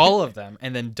take all of them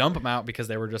and then dump them out because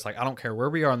they were just like, I don't care where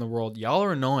we are in the world, y'all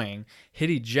are annoying. Hit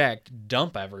eject,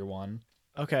 dump everyone.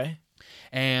 Okay.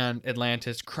 And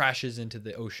Atlantis crashes into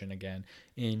the ocean again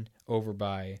over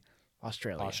by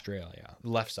Australia. the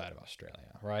left side of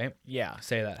Australia, right? Yeah.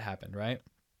 Say that happened, right?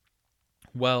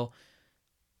 Well,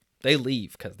 they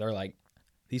leave because they're like,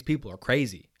 these people are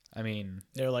crazy. I mean,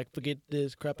 They're like, forget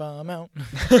this crap, I'm out.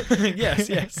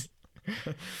 yes.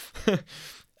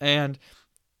 And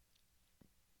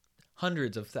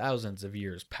hundreds of thousands of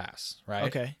years pass, right?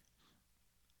 Okay.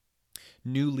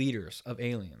 New leaders of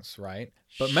aliens, right?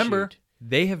 But remember, Shoot.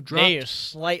 they have dropped. They are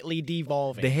slightly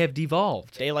devolving. They have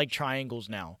devolved. They like triangles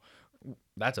now.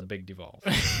 That's a big devolve.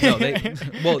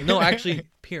 No, actually,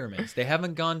 pyramids. They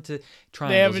haven't gone to They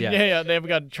triangles haven't, yet. they haven't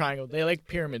got a triangle. They like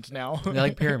pyramids now. They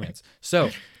like pyramids. So,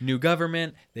 new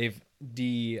government. They've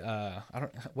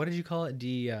what did you call it?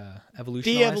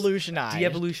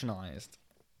 De-evolutionized.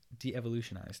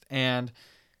 De-evolutionized. And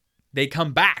they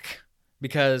come back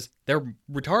because they're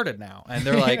retarded now. And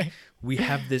they're like, we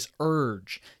have this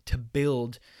urge to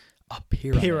build a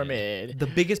pyramid. The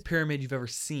biggest pyramid you've ever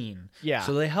seen. Yeah.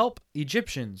 So they help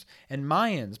Egyptians and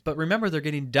Mayans. But remember, they're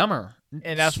getting dumber.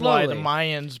 And that's why the slowly.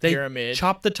 Mayans They pyramid.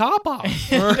 chop the top off.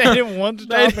 they didn't want the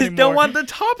top They anymore. don't want the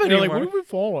top They're anymore. like, what if we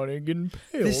fall on it and get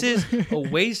impaled? This is a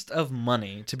waste of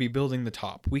money to be building the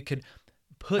top. We could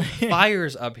put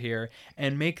fires up here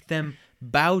and make them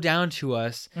bow down to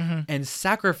us and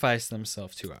sacrifice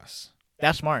themselves to us.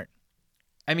 That's smart.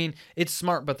 I mean, it's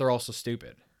smart, but they're also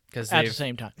stupid because At the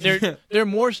same time, they're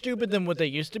more stupid than what they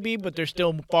used to be, but they're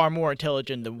still far more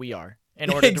intelligent than we are. In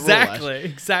order to rule us.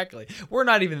 Exactly. We're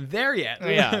not even there yet.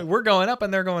 Yeah. We're going up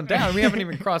and they're going down. We haven't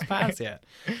even crossed paths yet.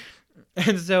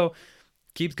 And so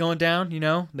keeps going down,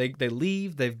 They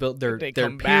leave, they've built their They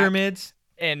come back. pyramids.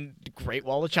 And the Great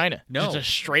Wall of China. No. Just a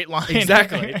straight line.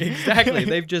 Exactly.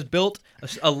 They've just built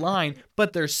a line,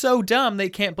 but they're so dumb they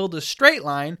can't build a straight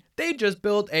line. They just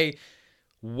built a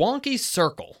wonky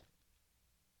circle.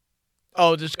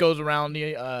 Oh, this goes around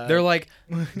the. They're like,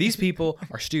 these people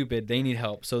are stupid. They need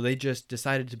help. So they just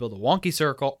decided to build a wonky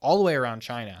circle all the way around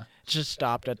China. just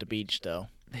stopped at the beach, though.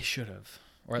 They should have.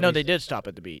 Or at No, least- they did stop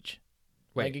at the beach.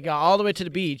 Wait. Like, you got all the way to the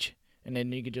beach, and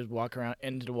then you could just walk around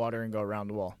into the water and go around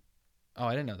the wall. Oh,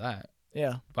 I didn't know that.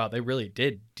 Yeah. Wow, they really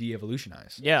did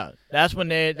de-evolutionize. Yeah. That's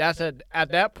when at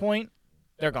that point,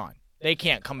 they're gone. They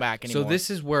can't come back anymore. So this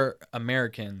is where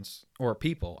Americans, or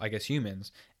people, I guess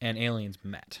humans, and aliens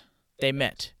met. They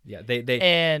met. Yeah, they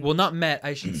And well, not met.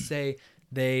 I should say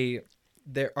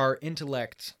our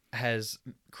intellect has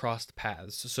crossed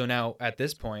paths. So now at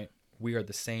this point, we are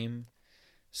the same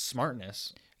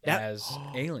smartness That- as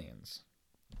aliens.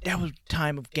 that was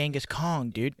time of Genghis Khan,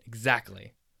 dude.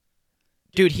 Exactly.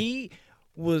 Dude, he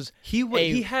was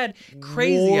He had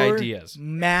crazy war ideas. He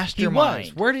mastermind.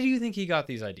 was. Where do you think he got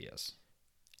these ideas?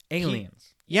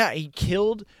 Aliens. Yeah, he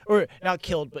killed, or not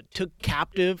killed, but took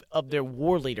captive of their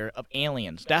war leader of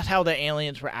aliens. That's how the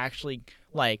aliens were actually,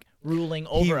 like, ruling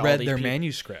over He all read these their people.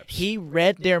 manuscripts. He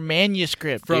read their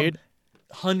manuscript, From dude.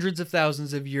 hundreds of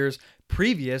thousands of years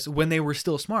previous when they were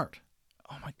still smart.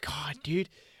 Oh, my God, dude.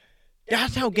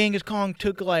 That's how Genghis Khan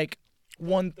took, like,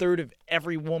 1/3 of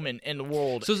every woman in the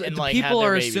world. So and, the like, had people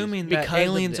their are babies assuming because that of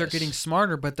aliens are this. getting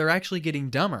smarter, but they're actually getting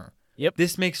dumber. Yep.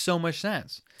 This makes so much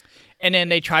sense. And then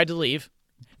they tried to leave.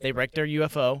 They wrecked their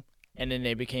UFO, and then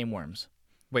they became worms.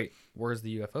 Wait, where's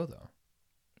the UFO though?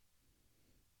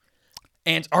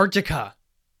 Antarctica.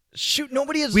 Shoot,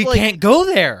 nobody is We like, can't go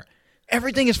there.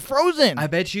 everything is frozen. I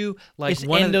bet you like it's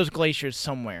one in of those glaciers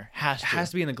somewhere. Has to. has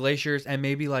to be in the glaciers, and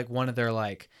maybe like one of their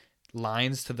like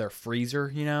lines to their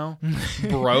freezer,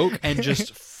 broke and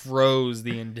just froze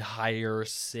the entire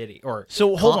city. Or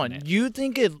So hold on, continent. you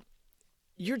think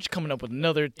you're just coming up with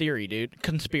another theory, dude.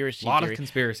 Conspiracy A lot theory. of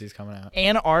conspiracies coming out.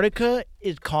 Antarctica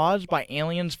is caused by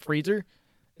aliens' freezer?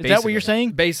 Is that what you're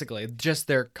saying? Basically, just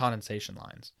their condensation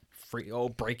lines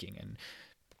breaking and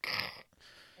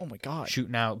Oh my god.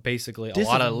 shooting out basically This a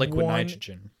lot is of liquid one-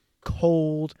 nitrogen.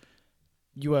 Cold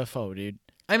UFO, dude.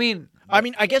 I mean,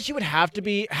 I guess you would have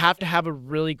to have a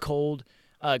really cold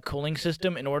cooling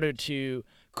system in order to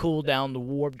cool down the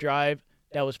warp drive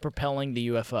that was propelling the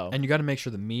UFO. and you got to make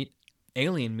sure the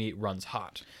alien meat runs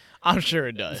hot. I'm sure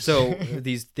it does. So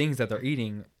these things that they're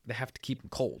eating, they have to keep them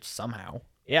cold somehow.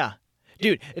 yeah.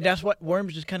 Dude, that's what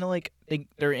worms just kind of like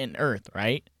they're in Earth,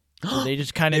 right? So they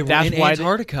just kind They of were that's in why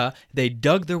Antarctica. They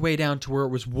dug their way down to where it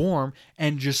was warm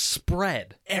and just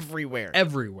spread everywhere.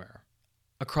 everywhere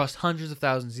across hundreds of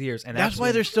thousands of years. And That's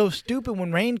why they're so stupid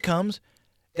when rain comes.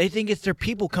 They think it's their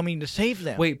people coming to save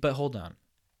them. Wait, but hold on.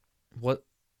 What?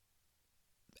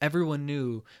 Everyone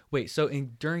knew. Wait, so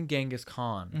during Genghis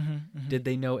Khan, did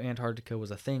they know Antarctica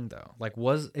was a thing though? Like,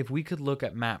 if we could look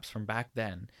at maps from back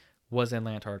then, was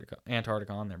Antarctica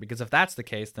on there? Because if that's the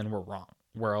case, then we're wrong.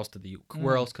 Where else could the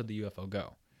UFO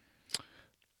go?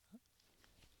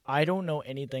 I don't know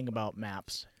anything about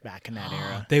maps back in that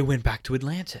era. They went back to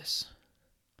Atlantis.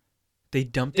 They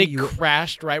dumped They the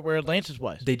crashed right where Atlantis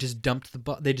was. They just dumped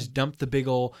the big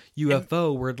old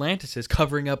UFO where Atlantis is,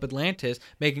 covering up Atlantis,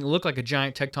 making it look like a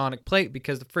giant tectonic plate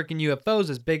because the freaking UFO is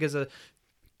as big as a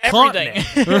Everything.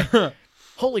 continent.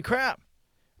 Holy crap.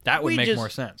 That would We make just- more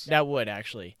sense. That would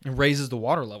actually. It raises the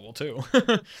water level too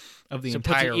of the So it puts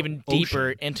entire it even ocean. deeper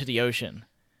into the ocean.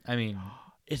 I mean,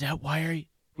 Is that why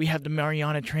we have the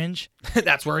Mariana Trench?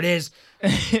 that's where it is.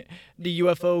 The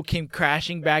UFO came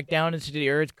crashing back down into the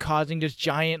earth, causing this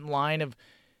giant line of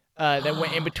that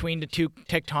went in between the two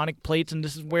tectonic plates, and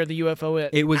this is where the UFO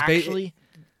It was actually.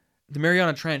 The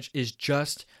Mariana Trench is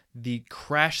just the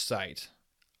crash site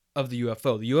of the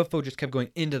UFO. The UFO just kept going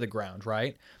into the ground,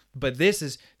 right? But this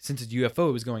is, since it's UFO,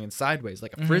 it was going in sideways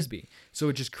like a frisbee. So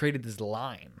it just created this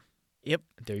line. Yep.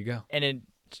 There you go. And it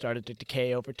started to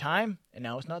decay over time, and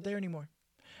now it's not there anymore.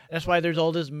 That's why there's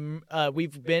all this.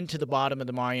 We've been to the bottom of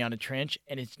the Mariana Trench,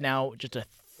 and it's now just a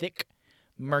thick,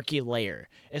 murky layer.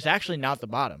 It's actually not the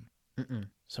bottom. Mm-mm.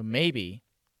 So maybe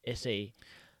it's a.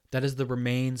 That is the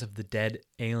remains of the dead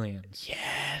aliens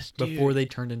Yes, dude. before they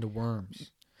turned into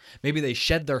worms. Maybe they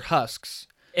shed their husks,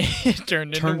 It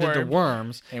turned into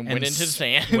worms, and went into the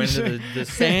sands. went into the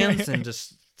sands and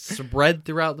just spread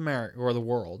throughout the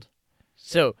world.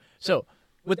 So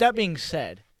with that being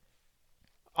said,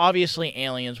 obviously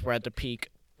aliens were at the peak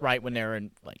right when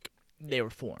they were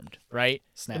formed, right?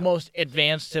 Snap. The most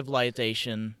advanced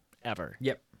civilization ever.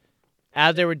 Yep.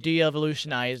 As they were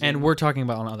de-evolutionizing. And we're talking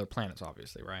about on other planets,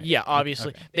 obviously, right? Yeah,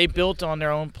 obviously. Okay. They built on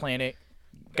their own planet,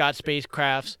 got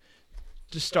spacecrafts,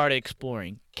 just started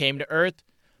exploring. Came to Earth,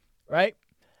 right?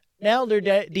 Now they're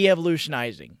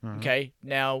de-evolutionizing, okay?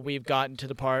 Now we've gotten to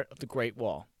the part of the Great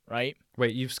Wall, right?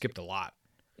 Wait, you've skipped a lot.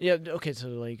 Yeah, okay, so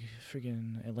like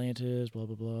freaking Atlantis, blah,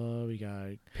 blah, blah. We got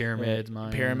Pyramids,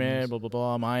 Mayans. Pyramid, blah, blah,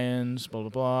 blah. Mayans, blah, blah,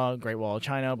 blah. Great Wall of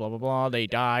China, blah, blah, blah. They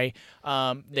die.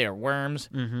 They're worms.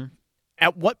 Mm-hmm.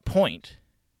 At what point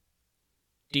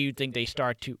do you think they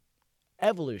start to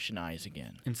evolutionize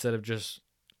again? Instead of just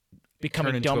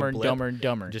Becoming into a dumber and blip. dumber and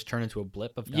dumber. just turn into a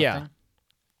blip of nothing? Yeah.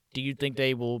 Do you think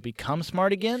they will become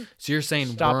smart again? So you're saying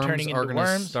Stop worms turning are into going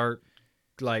to worms? start,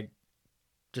 like,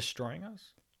 destroying us?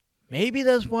 Maybe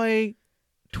that's why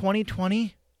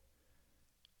 2020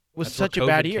 was That's such where a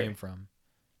bad COVID year. Came from.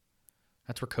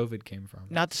 That's where COVID came from.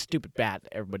 Not the stupid bat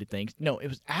that everybody thinks. No, it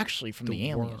was actually from the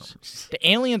aliens. worms. The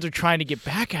aliens are trying to get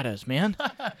back at us, man.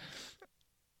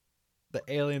 The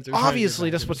aliens are Obviously,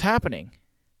 that's what's happening.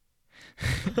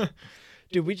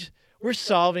 Dude, we're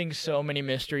solving so many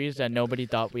mysteries that nobody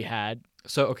thought we had.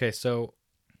 So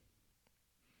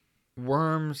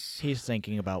worms. He's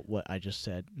thinking about what I just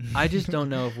said. I just don't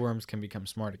know if worms can become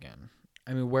smart again.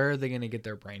 I mean, where are they going to get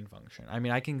their brain function? I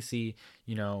mean, I can see,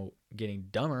 getting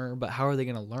dumber, but how are they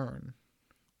going to learn?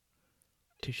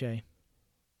 Touché.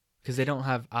 Because they don't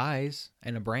have eyes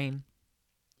and a brain.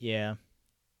 Yeah.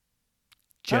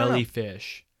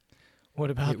 Jellyfish.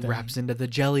 What about it them? wraps into the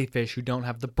jellyfish who don't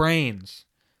have the brains.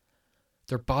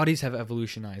 Their bodies have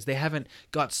evolutionized. They haven't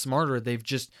got smarter. They've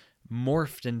just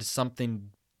morphed into something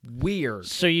weird.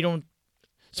 So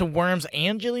worms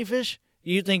and jellyfish?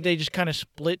 You think they just kind of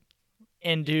split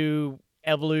into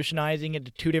evolutionizing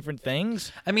into two different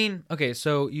things? I mean, okay,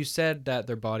 so you said that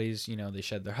their bodies, they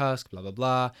shed their husk, blah, blah,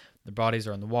 blah. Their bodies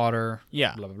are in the water,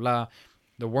 Yeah. blah, blah, blah.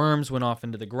 The worms went off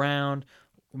into the ground.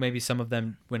 Maybe some of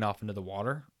them went off into the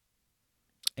water.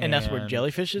 And that's where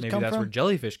jellyfish come from? Maybe that's where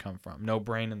jellyfish come from. No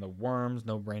brain in the worms,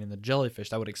 no brain in the jellyfish.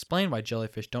 That would explain why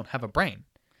jellyfish don't have a brain.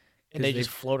 And they just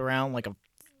float around like a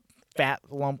fat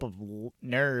lump of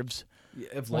nerves.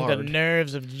 Of like lard. the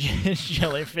nerves of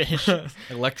jellyfish.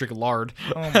 Electric lard.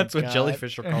 Oh That's my what God.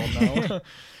 jellyfish are called now.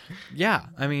 Yeah,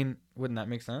 I mean, wouldn't that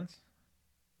make sense?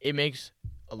 It makes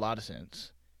a lot of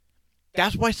sense.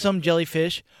 That's why some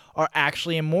jellyfish are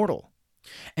actually immortal.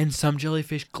 And some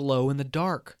jellyfish glow in the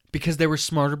dark because they were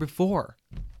smarter before.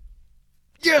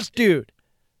 Yes, dude.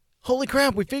 Holy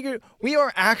crap, we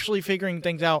are actually figuring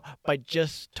things out by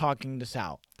just talking this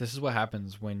out. This is what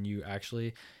happens when you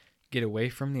actually get away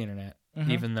from the internet,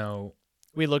 even though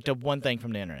We looked up one thing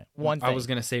from the internet. One thing. I was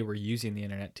going to say we're using the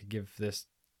internet to give this.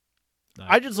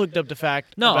 I just looked up the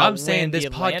fact. No, about I'm saying when this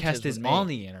the Atlantis podcast was is made. on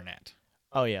the internet.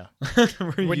 Oh, yeah.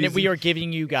 We're using We are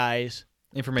giving you guys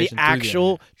information the through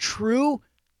actual, true,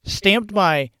 stamped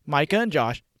by Micah and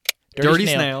Josh. Dirty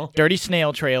Snail. Dirty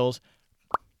Snail Trails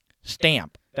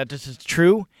stamp that this is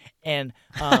true and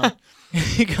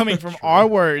coming from our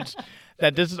words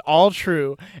that this is all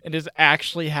true and this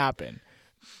actually happened.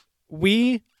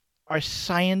 Our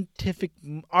scientific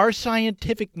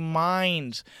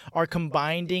minds are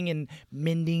combining and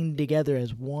mending together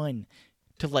as one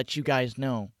to let you guys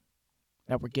know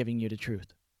that we're giving you the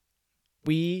truth.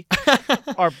 We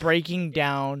are breaking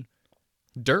down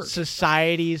dirt.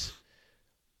 society's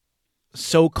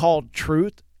so-called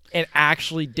truth and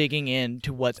actually digging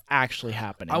into what's actually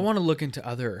happening. I want to look into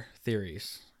other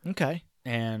theories, Okay.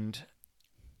 and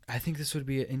I think this would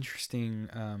be an interesting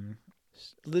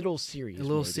Little series.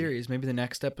 series. Maybe the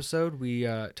next episode we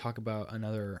talk about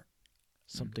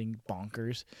Something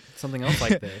bonkers. something else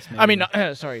like this. I mean,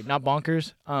 maybe. sorry, not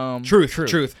bonkers.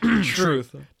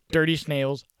 Truth. Dirty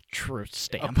Snails truth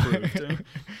stamp. Approved.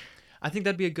 I think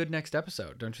that'd be a good next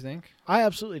episode, don't you think? I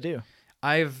absolutely do.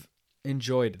 I've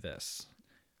enjoyed this.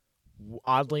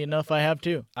 Oddly enough, I have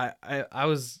too. I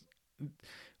was,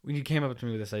 when you came up to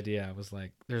me with this idea, I was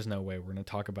like, there's no way we're going to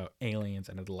talk about aliens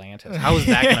and Atlantis. How is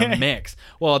that going to mix?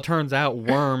 Well, it turns out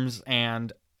worms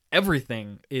and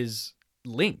everything is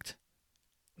linked,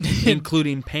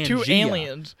 including Pangea. Two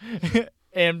aliens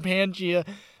and Pangea.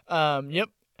 Yep.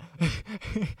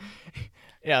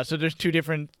 Yeah, so there's two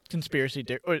different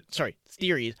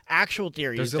theories, actual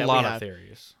theories. There's a that lot we of have,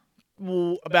 theories.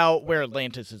 about where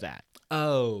Atlantis is at.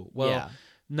 Oh, well, Yeah.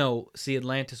 no. See,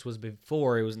 Atlantis was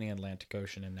before it was in the Atlantic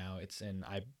Ocean, and now it's in,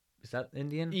 is that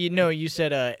Indian? You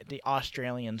said the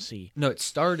Australian Sea. No, it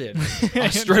started.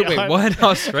 Wait, what?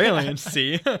 Australian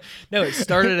Sea? No, it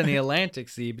started in the Atlantic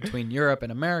Sea between Europe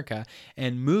and America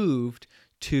and moved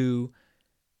to,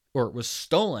 or it was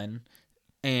stolen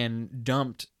and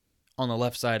dumped on the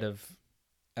left side of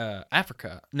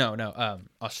Africa. No,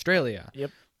 Australia.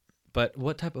 Yep. But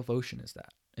what type of ocean is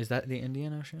that? Is that the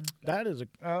Indian Ocean? That is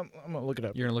I'm gonna look it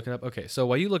up. You're going to look it up? Okay, so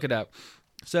while you look it up,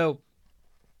 so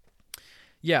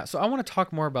I want to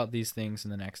talk more about these things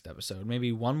in the next episode.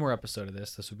 Maybe one more episode of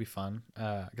this. This would be fun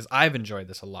because I've enjoyed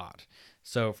this a lot.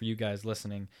 So for you guys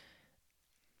listening,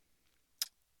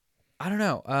 I don't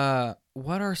know.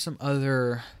 What are some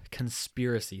other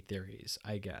conspiracy theories,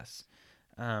 I guess,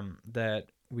 that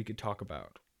we could talk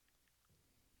about?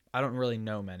 I don't really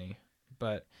know many,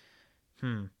 but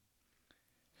All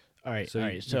right. So all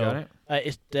you right. So got it?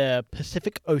 It's the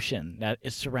Pacific Ocean that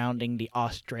is surrounding the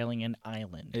Australian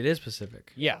island. It is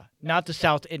Pacific. Yeah, not the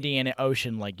South Indiana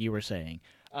Ocean like you were saying.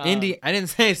 I didn't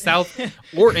say South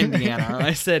or Indiana.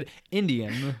 I said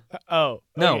Indian. Oh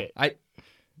No, okay.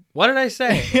 What did I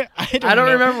say? I don't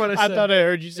know. remember what I said. I thought I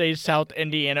heard you say South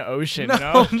Indiana Ocean. No. And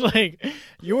I was like,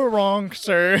 you were wrong,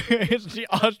 sir. It's the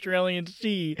Australian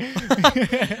Sea.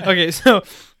 Okay, so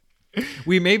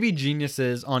We may be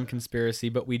geniuses on conspiracy,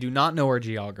 but we do not know our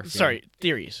geography. Sorry,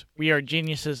 theories. We are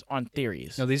geniuses on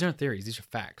theories. No, these aren't theories. These are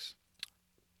facts.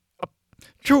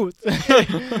 Truth.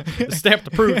 Stamped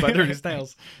approved by Dirty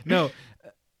Snails. No,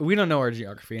 we don't know our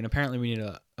geography, and apparently we need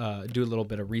to do a little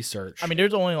bit of research. I mean,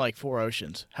 there's only like 4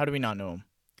 oceans. How do we not know them?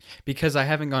 Because I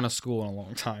haven't gone to school in a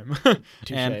long time.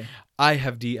 Touche. And I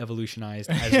have de-evolutionized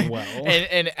as well.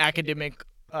 and academic,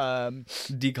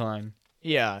 Decline.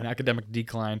 yeah. An academic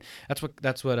decline.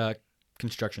 That's what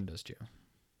construction does to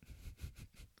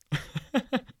you.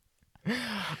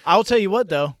 I'll tell you what,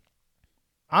 though.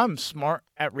 I'm smart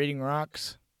at reading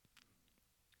rocks.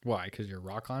 Why? Because you're a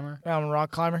rock climber? I'm a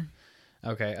rock climber.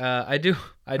 Okay. I do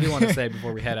want to say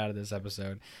before we head out of this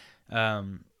episode,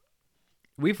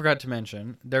 we forgot to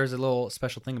mention there's a little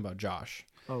special thing about Josh.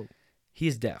 Oh.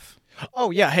 He's deaf.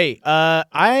 Oh, yeah. Hey,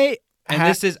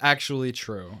 This is actually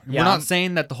true. Yeah, We're not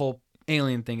saying that the whole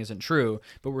alien thing isn't true,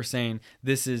 but we're saying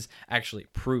this is actually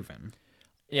proven.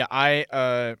 Yeah,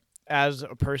 I, as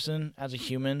a person, as a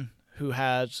human who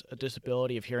has a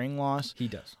disability of hearing loss, He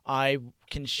does. I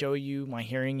can show you my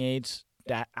hearing aids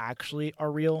that actually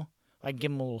are real. I can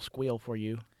give them a little squeal for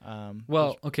you.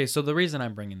 Well, okay, so the reason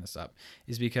I'm bringing this up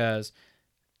is because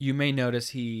you may notice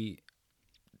he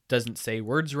doesn't say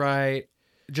words right,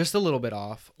 just a little bit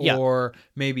off, Yeah. or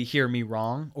maybe hear me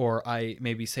wrong, or I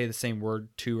maybe say the same word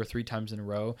 2 or 3 times in a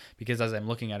row because as I'm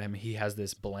looking at him, he has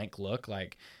this blank look,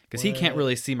 like, because he can't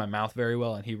really see my mouth very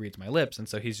well and he reads my lips, and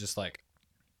so he's just like,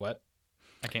 what?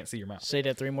 I can't see your mouth. Say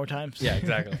that 3 more times. Yeah,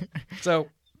 exactly. So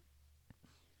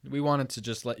we wanted to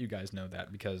just let you guys know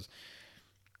that because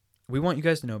we want you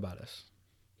guys to know about us.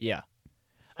 Yeah.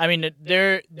 I mean,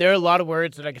 there are a lot of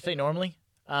words that I can say normally.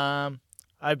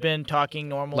 I've been talking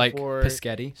normal Like for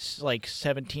Piscetti. like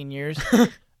 17 years. He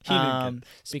didn't get Because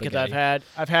spaghetti.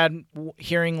 I've had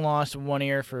hearing loss in one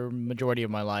ear for majority of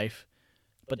my life,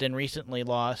 but then recently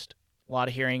lost a lot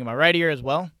of hearing in my right ear as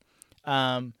well.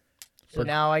 So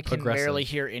now I can progressive. barely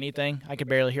hear anything. I can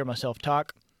barely hear myself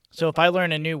talk. So if I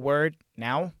learn a new word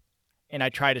now and I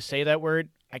try to say that word,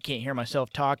 I can't hear myself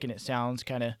talk and it sounds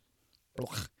kind of...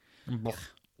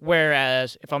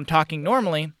 Whereas if I'm talking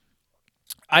normally,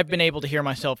 I've been able to hear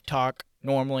myself talk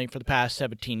normally for the past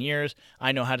 17 years.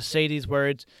 I know how to say these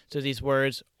words. So these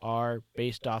words are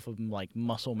based off of like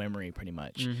muscle memory pretty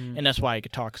much. Mhm. And that's why I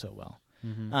could talk so well.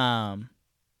 Mhm.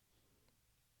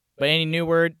 But any new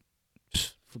word,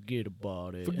 forget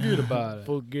about it. Forget about it.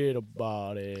 Forget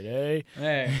about it, eh?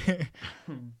 Hey.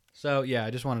 So, yeah, I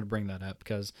just wanted to bring that up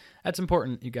because that's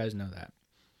important. You guys know that.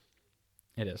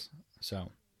 It is.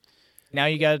 So, Now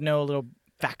you guys know a little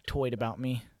factoid about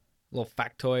me. a little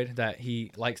factoid that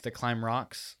he likes to climb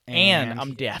rocks. And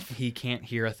I'm deaf. He can't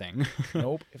hear a thing.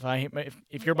 Nope.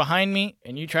 If you're behind me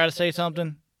and you try to say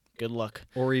something, good luck.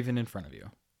 Or even in front of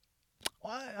you.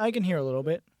 I can hear a little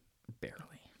bit.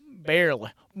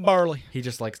 Barely. Barely. He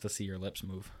just likes to see your lips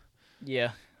move.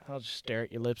 Yeah. I'll just stare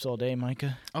at your lips all day,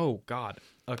 Micah. Oh, God.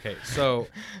 Okay, so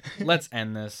let's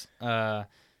end this. Thanks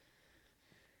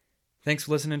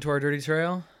for listening to our Dirty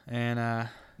Trail. And,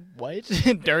 What?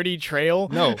 Dirty trail?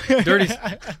 no, Dirty...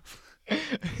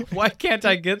 Why can't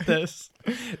I get this?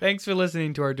 Thanks for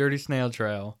listening to our Dirty Snail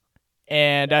Trail.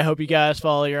 And I hope you guys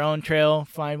follow your own trail,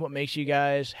 find what makes you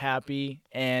guys happy,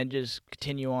 and just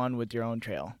continue on with your own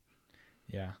trail.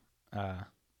 Yeah.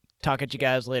 Talk at you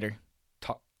guys later.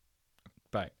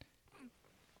 Bye.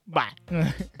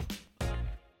 Bye.